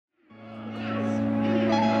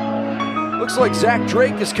Looks like Zach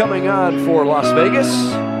Drake is coming on for Las Vegas.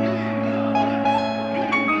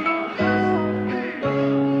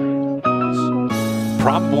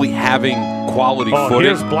 Probably having quality footing.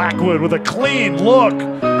 Here's Blackwood with a clean look.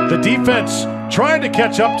 The defense trying to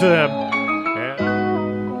catch up to him.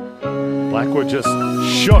 And Blackwood just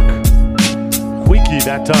shook Huiki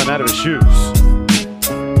that time out of his shoes.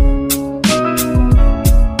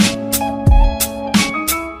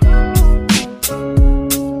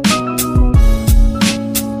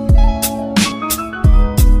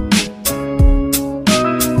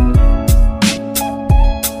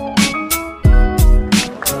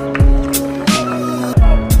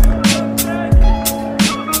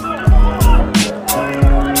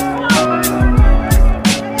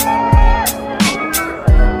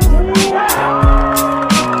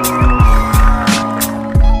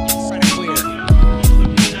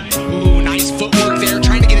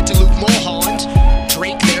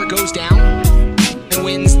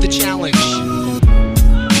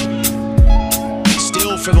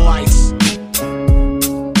 For the lights.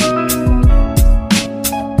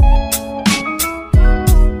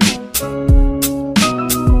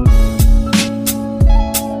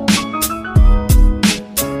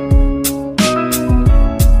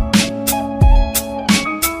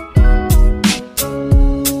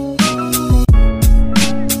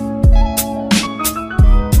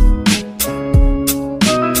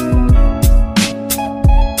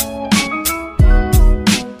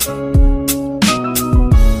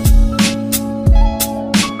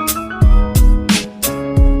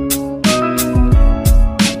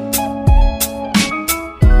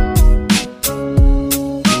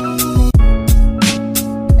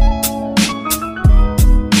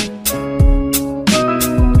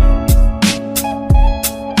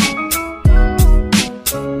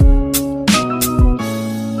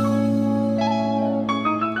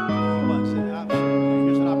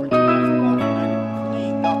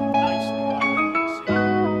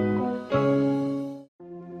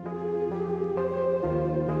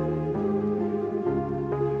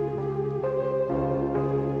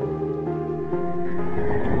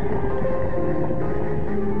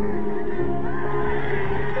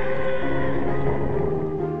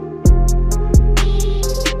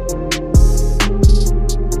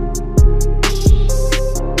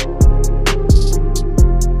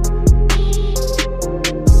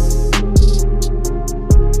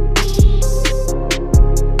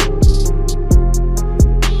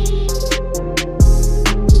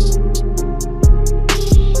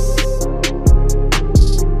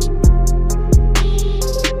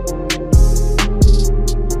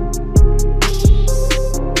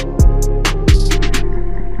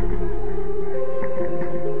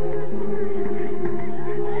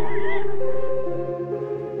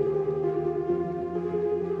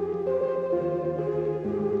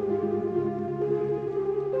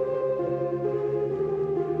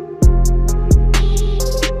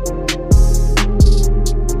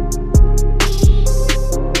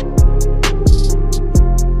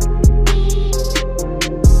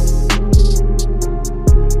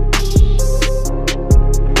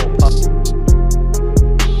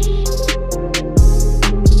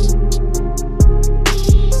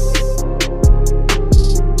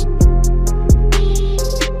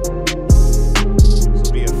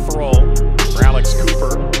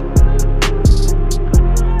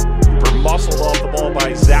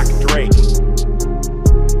 By Zach Drake.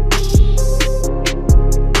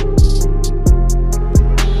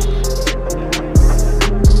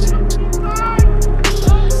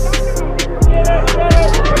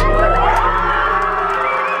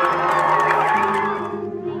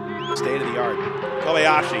 State of the art.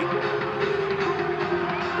 Kobayashi.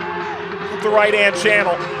 Up the right hand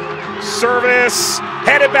channel. Service.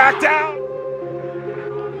 Headed back down.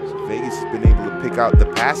 Vegas has been able to pick out the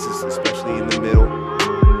passes, especially in the middle.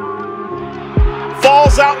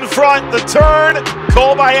 Falls out in front, the turn,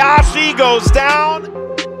 Kobayashi goes down.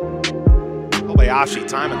 Kobayashi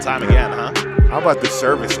time and time again, huh? How about the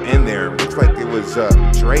service in there? Looks like it was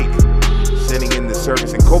Drake sending in the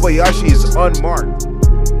service, and Kobayashi is unmarked.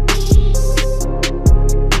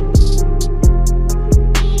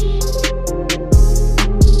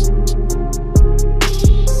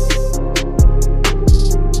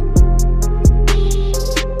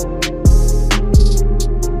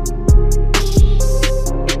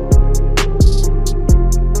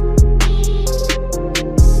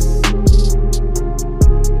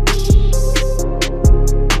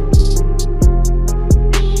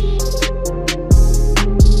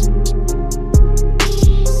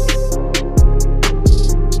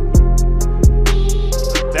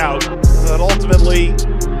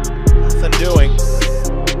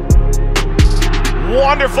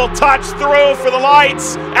 Wonderful touch through for the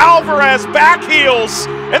Lights. Alvarez back heels,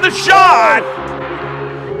 and the shot